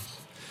 and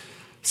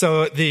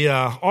so the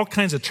all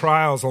kinds of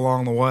trials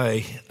along the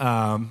way.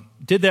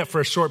 Did that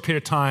for a short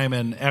period of time,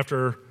 and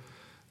after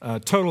a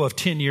total of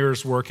 10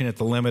 years working at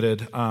the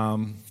Limited.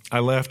 I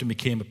left and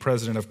became the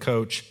president of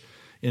Coach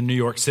in New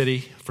York City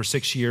for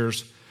 6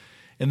 years.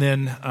 And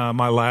then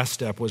my last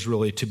step was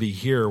really to be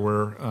here,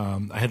 where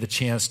I had the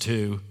chance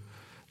to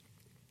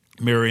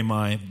marry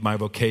my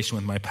vocation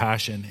with my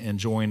passion and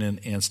join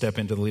and step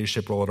into the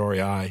leadership role at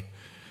REI.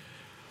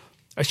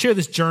 I share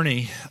this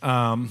journey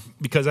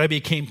because I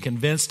became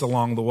convinced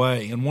along the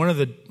way. And one of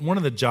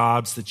the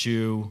jobs that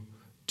you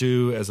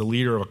do as a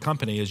leader of a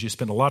company is you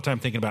spend a lot of time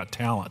thinking about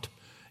talent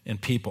and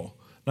people.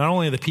 Not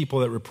only the people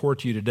that report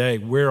to you today,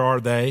 where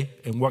are they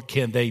and what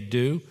can they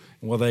do?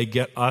 And will they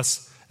get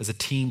us as a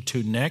team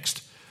to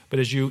next? But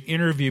as you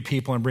interview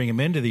people and bring them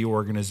into the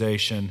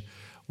organization,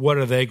 what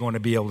are they going to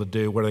be able to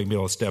do? What are they going to be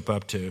able to step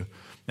up to?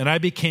 And I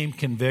became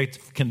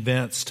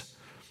convinced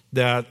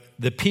that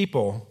the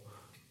people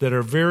that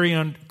are very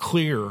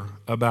unclear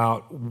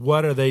about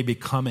what are they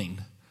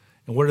becoming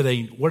and what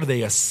do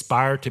they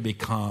aspire to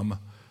become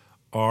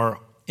are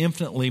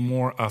infinitely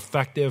more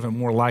effective and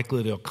more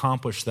likely to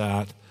accomplish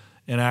that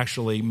and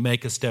actually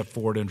make a step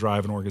forward and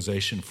drive an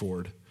organization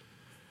forward.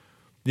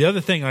 The other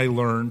thing I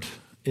learned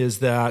is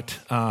that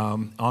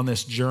on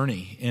this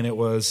journey, and it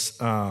was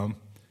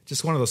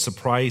just one of those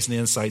surprising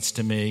insights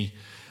to me,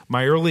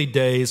 my early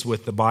days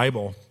with the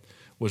Bible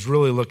was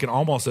really looking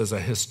almost as a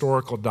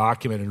historical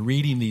document and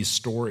reading these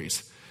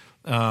stories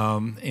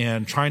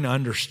and trying to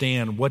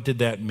understand what did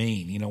that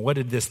mean. You know, what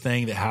did this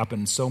thing that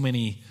happened so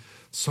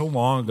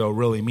long ago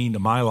really mean to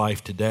my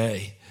life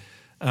today?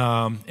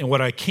 And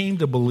what I came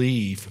to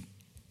believe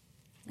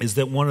is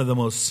that one of the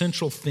most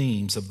central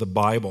themes of the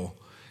Bible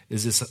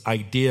is this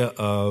idea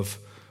of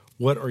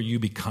what are you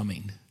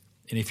becoming?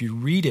 And if you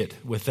read it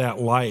with that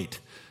light,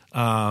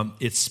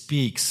 it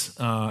speaks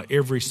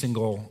every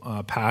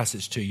single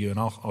passage to you, and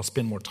I'll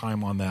spend more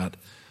time on that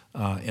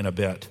in a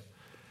bit.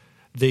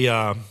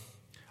 I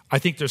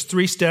think there's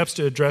 3 steps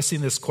to addressing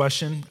this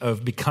question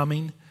of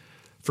becoming.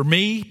 For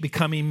me,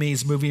 becoming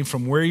means moving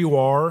from where you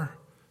are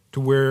to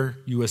where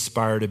you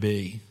aspire to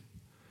be.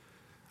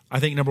 I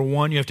think number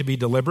 1, you have to be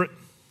deliberate.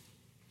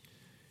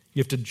 You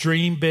have to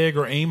dream big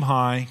or aim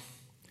high,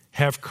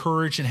 have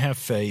courage and have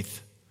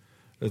faith.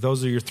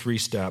 Those are your 3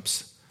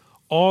 steps.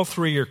 All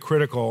 3 are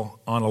critical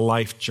on a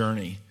life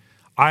journey.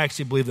 I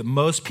actually believe that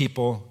most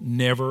people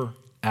never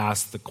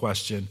ask the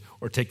question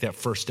or take that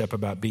first step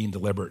about being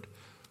deliberate.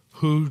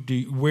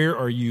 Where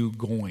are you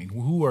going?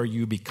 Who are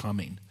you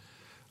becoming?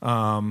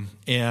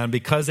 And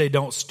because they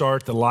don't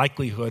start, the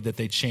likelihood that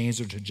they change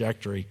their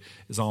trajectory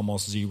is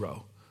almost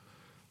zero.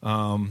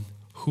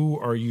 Who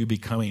are you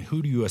becoming?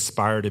 Who do you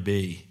aspire to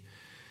be?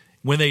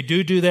 When they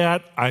do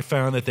that, I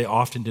found that they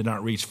often did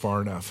not reach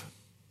far enough.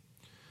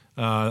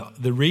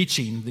 The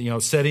reaching,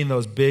 setting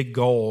those big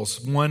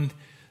goals. 1,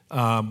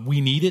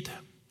 we need it.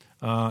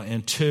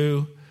 And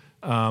 2,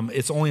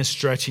 it's only in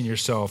stretching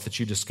yourself that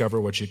you discover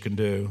what you can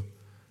do.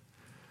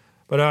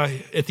 But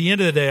at the end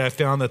of the day, I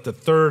found that the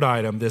 3rd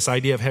item, this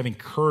idea of having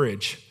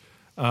courage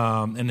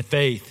and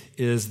faith,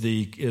 is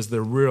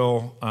the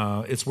real.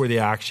 It's where the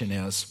action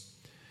is.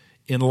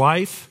 In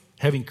life,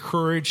 having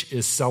courage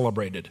is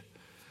celebrated.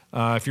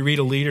 If you read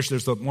a leader,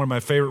 there's one of my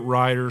favorite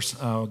writers,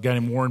 a guy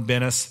named Warren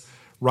Bennis,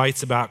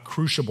 writes about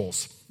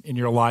crucibles in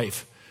your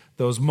life.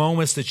 Those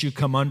moments that you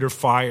come under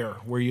fire,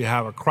 where you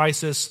have a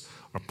crisis,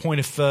 a point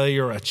of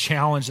failure, a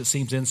challenge that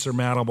seems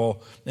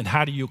insurmountable, and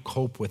how do you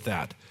cope with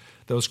that?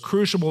 Those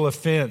crucible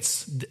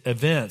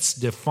events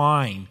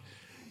define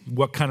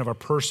what kind of a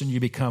person you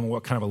become,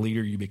 what kind of a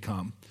leader you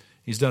become.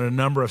 He's done a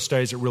number of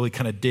studies that really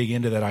kind of dig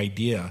into that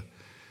idea.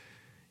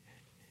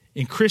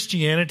 In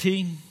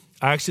Christianity,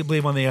 I actually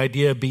believe on the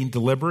idea of being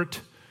deliberate.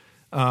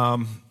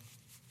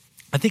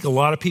 I think a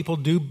lot of people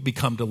do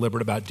become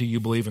deliberate about, do you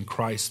believe in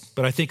Christ?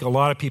 But I think a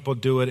lot of people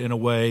do it in a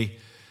way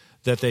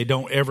that they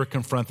don't ever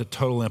confront the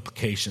total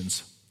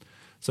implications.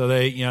 So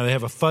they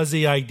have a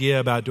fuzzy idea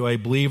about, do I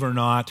believe or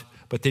not?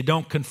 But they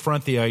don't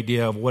confront the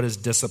idea of what does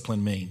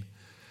discipline mean.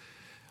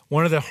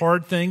 One of the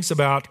hard things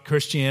about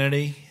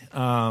Christianity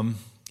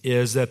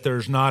is that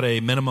there's not a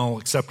minimal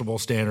acceptable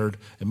standard,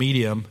 a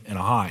medium, and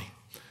a high.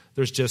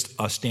 There's just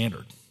a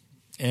standard.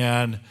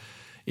 And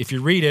if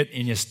you read it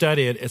and you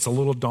study it, it's a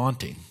little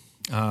daunting.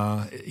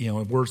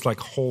 Words like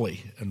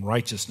holy and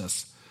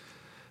righteousness.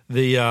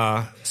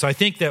 So I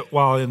think that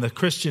while in the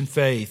Christian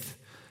faith,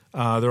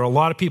 there are a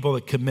lot of people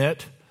that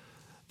commit,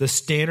 the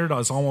standard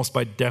is almost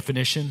by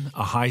definition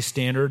a high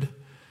standard.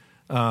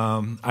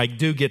 I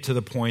do get to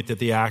the point that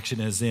the action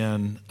is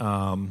in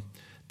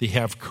the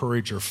have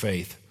courage or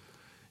faith.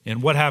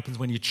 And what happens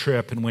when you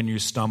trip and when you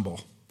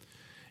stumble?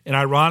 And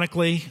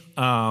ironically,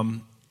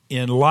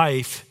 in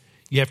life,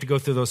 you have to go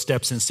through those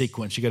steps in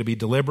sequence. You got to be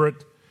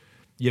deliberate,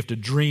 you have to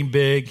dream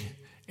big,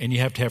 and you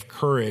have to have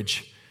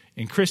courage.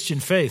 In Christian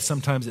faith,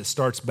 sometimes it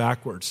starts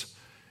backwards.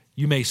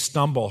 You may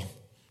stumble,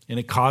 and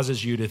it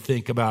causes you to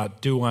think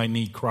about, do I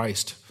need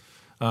Christ?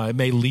 It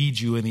may lead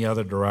you in the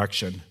other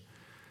direction.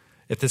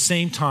 At the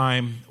same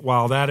time,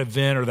 while that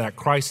event or that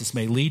crisis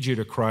may lead you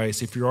to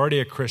Christ, if you're already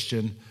a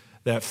Christian,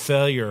 that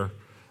failure,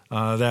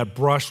 that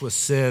brush with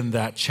sin,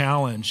 that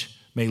challenge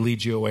may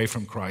lead you away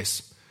from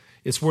Christ.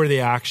 It's where the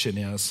action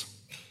is.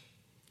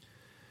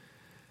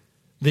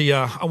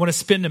 I want to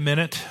spend a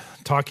minute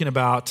talking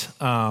about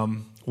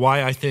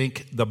why I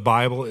think the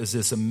Bible is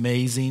this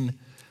amazing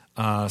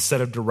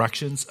set of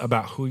directions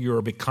about who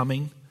you're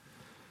becoming.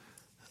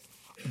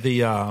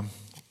 And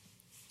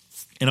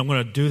I'm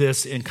going to do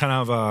this in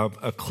kind of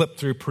a clip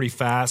through pretty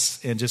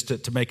fast, and just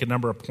to make a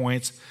number of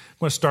points. I'm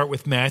going to start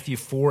with Matthew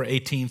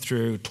 4:18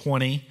 through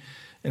 20,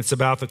 and it's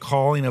about the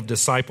calling of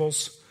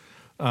disciples.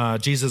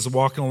 Jesus is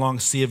walking along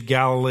the Sea of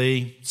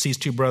Galilee, sees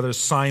two brothers,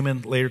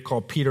 Simon, later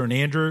called Peter and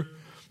Andrew.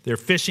 They're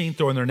fishing,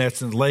 throwing their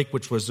nets in the lake,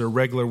 which was their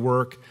regular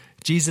work.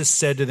 Jesus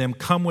said to them,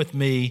 "Come with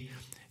me,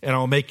 and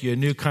I'll make you a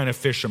new kind of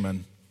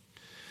fisherman.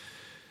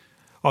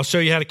 I'll show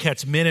you how to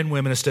catch men and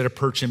women instead of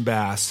perch and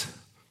bass."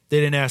 They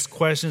didn't ask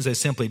questions. They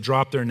simply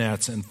dropped their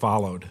nets and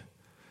followed.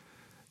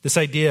 This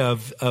idea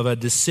of a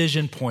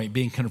decision point,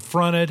 being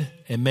confronted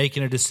and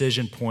making a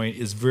decision point,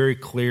 is very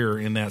clear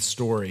in that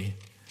story.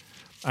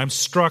 I'm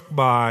struck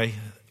by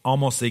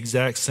almost the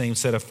exact same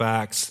set of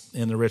facts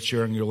in the rich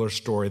young ruler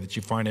story that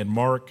you find in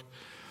Mark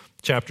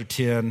chapter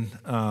 10,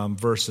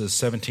 verses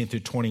 17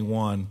 through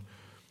 21.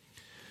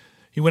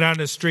 He went out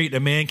in the street, and a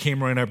man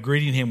came running up,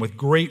 greeting him with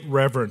great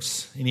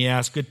reverence. And he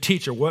asked, "Good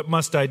teacher, what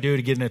must I do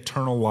to get an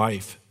eternal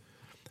life?"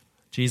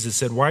 Jesus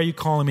said, "Why are you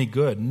calling me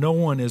good? No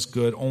one is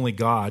good, only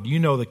God. You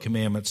know the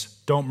commandments.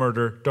 Don't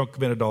murder, don't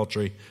commit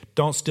adultery,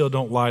 don't steal,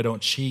 don't lie,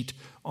 don't cheat,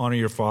 honor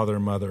your father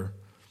and mother."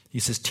 He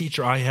says,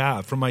 "Teacher, I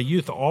have, from my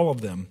youth, all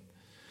of them."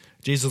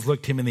 Jesus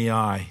looked him in the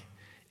eye,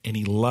 and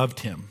he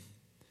loved him.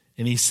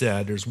 And he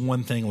said, "There's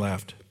one thing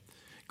left.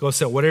 Go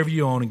sell whatever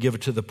you own and give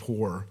it to the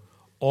poor.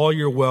 All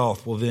your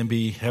wealth will then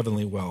be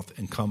heavenly wealth,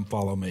 and come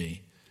follow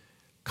me."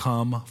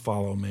 Come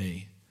follow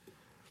me.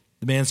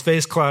 The man's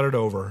face clouded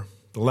over,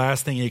 the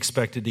last thing he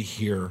expected to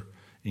hear, and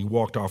he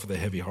walked off with a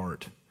heavy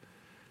heart.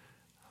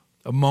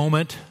 A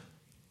moment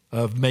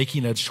of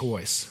making a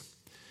choice,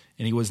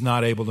 and he was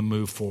not able to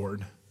move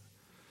forward.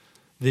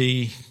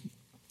 The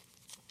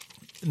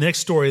next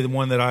story, the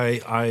one that I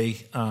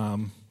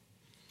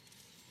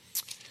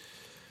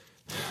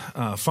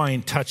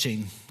find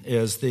touching,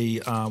 is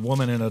the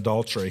woman in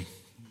adultery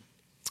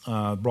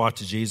brought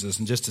to Jesus.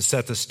 And just to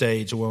set the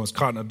stage, a woman was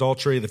caught in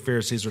adultery. The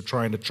Pharisees were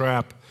trying to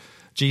trap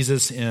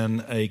Jesus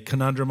in a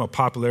conundrum, a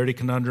popularity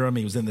conundrum.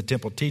 He was in the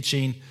temple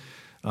teaching.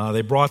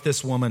 They brought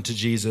this woman to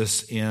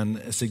Jesus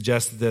and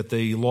suggested that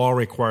the law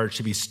required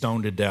she be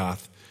stoned to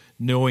death,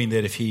 knowing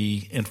that if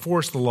he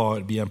enforced the law, it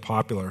would be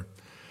unpopular.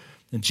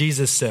 And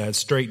Jesus said,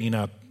 straightening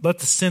up, "Let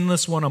the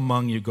sinless one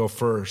among you go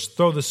first.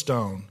 Throw the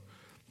stone."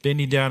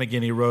 Bending down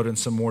again, he wrote in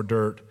some more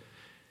dirt.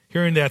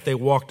 Hearing that, they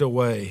walked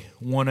away,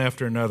 one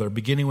after another,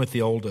 beginning with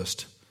the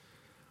oldest.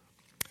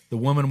 The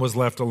woman was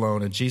left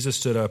alone, and Jesus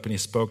stood up and he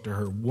spoke to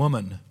her.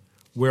 "Woman,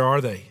 where are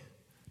they?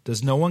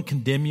 Does no one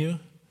condemn you?"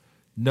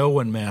 "No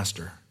one,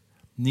 Master."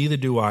 "Neither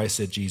do I,"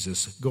 said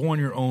Jesus. "Go on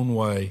your own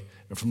way,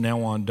 and from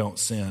now on, don't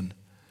sin."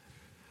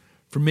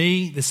 For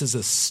me, this is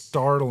a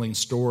startling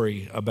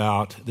story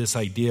about this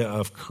idea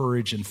of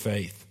courage and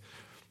faith.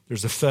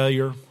 There's a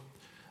failure.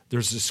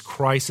 There's this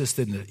crisis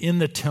in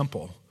the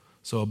temple.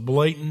 So a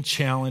blatant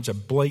challenge, a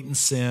blatant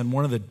sin,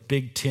 one of the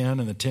big 10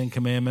 in the 10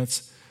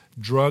 Commandments,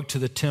 drugged to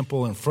the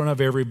temple in front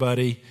of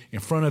everybody, in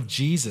front of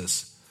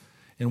Jesus.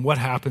 And what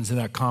happens in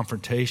that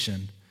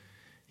confrontation?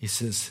 He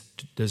says,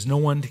 "Does no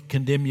one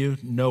condemn you?"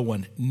 "No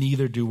one.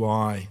 Neither do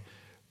I.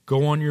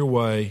 Go on your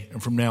way,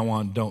 and from now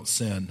on, don't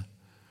sin."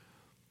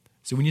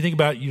 So when you think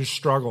about your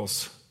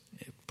struggles,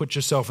 put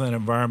yourself in that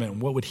environment,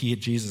 what would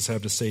Jesus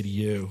have to say to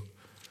you?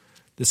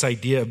 This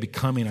idea of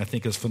becoming, I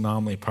think, is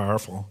phenomenally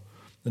powerful.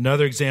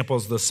 Another example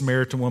is the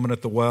Samaritan woman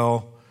at the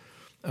well.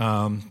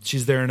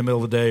 She's there in the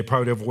middle of the day,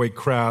 probably to avoid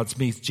crowds,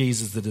 meets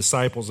Jesus. The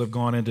disciples have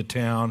gone into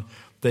town.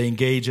 They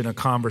engage in a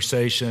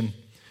conversation.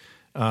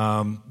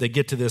 They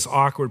get to this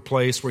awkward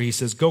place where he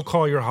says, "Go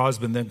call your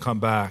husband, then come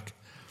back."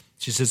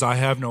 She says, "I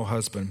have no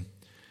husband."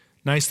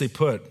 "Nicely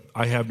put,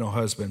 I have no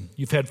husband.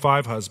 You've had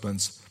 5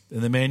 husbands,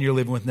 and the man you're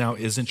living with now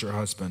isn't your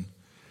husband."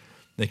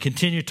 They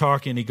continue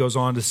talking. He goes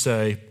on to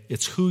say,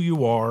 "It's who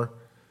you are,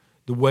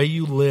 the way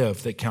you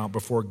live that count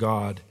before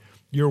God.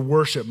 Your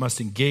worship must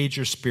engage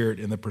your spirit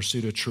in the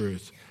pursuit of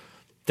truth."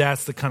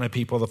 That's the kind of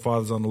people the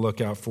Father's on the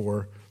lookout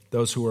for,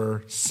 those who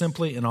are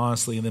simply and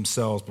honestly in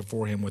themselves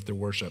before him with their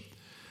worship.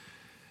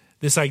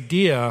 This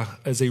idea,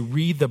 as they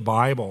read the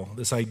Bible,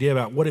 this idea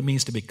about what it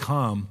means to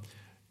become,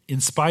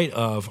 in spite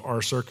of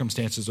our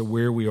circumstances or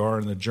where we are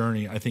in the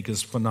journey, I think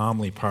is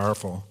phenomenally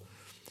powerful.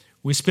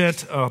 We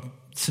spent a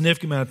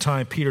significant amount of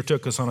time, Peter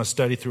took us on a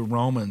study through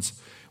Romans,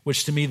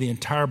 which to me the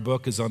entire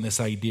book is on this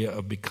idea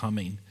of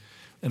becoming.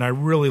 And I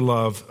really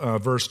love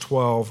verse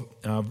 12,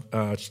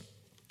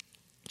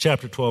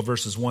 chapter 12,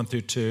 verses 1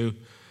 through 2.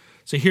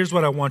 So here's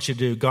what I want you to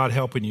do, God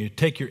helping you.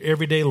 Take your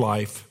everyday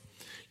life,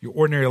 your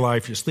ordinary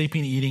life, your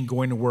sleeping, eating,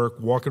 going to work,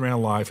 walking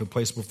around life, and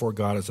place it before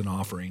God as an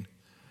offering.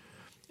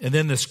 And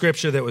then the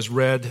scripture that was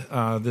read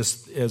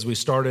as we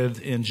started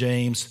in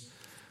James,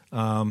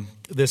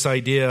 this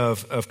idea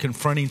of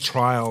confronting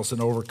trials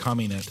and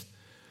overcoming it.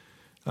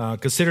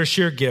 Consider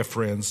sheer gift,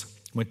 friends,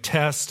 When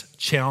tests,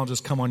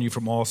 challenges come on you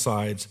from all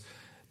sides,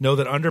 know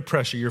that under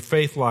pressure, your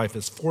faith life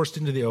is forced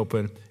into the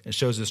open and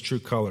shows its true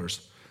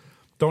colors.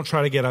 Don't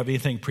try to get out of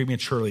anything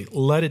prematurely.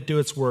 Let it do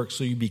its work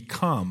so you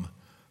become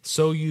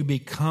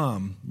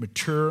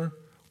mature,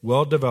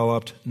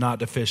 well-developed, not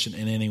deficient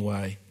in any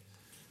way.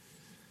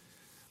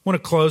 I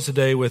want to close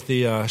today with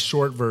the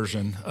short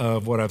version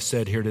of what I've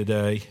said here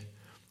today.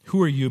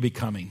 Who are you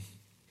becoming?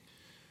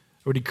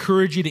 I would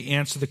encourage you to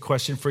answer the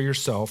question for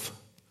yourself.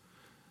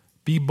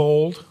 Be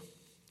bold.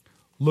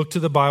 Look to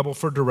the Bible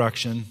for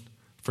direction,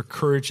 for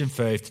courage and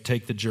faith to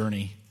take the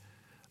journey.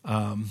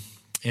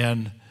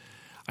 And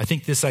I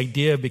think this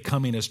idea of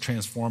becoming is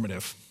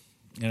transformative.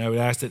 And I would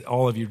ask that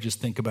all of you just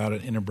think about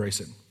it and embrace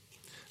it.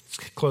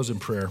 Let's close in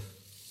prayer.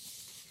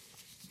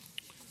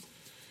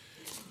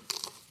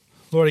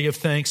 Lord, I give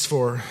thanks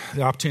for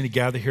the opportunity to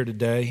gather here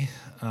today.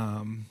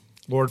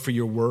 Lord, for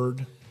your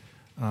word,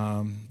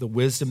 the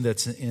wisdom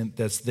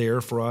that's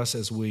there for us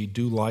as we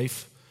do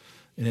life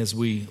and as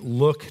we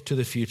look to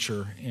the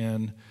future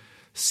and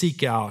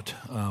seek out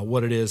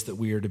what it is that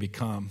we are to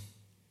become.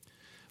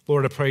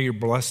 Lord, I pray your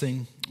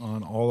blessing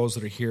on all those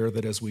that are here,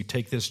 that as we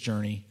take this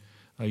journey,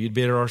 you'd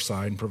be at our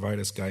side and provide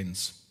us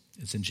guidance.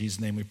 It's in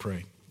Jesus' name we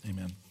pray.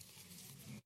 Amen.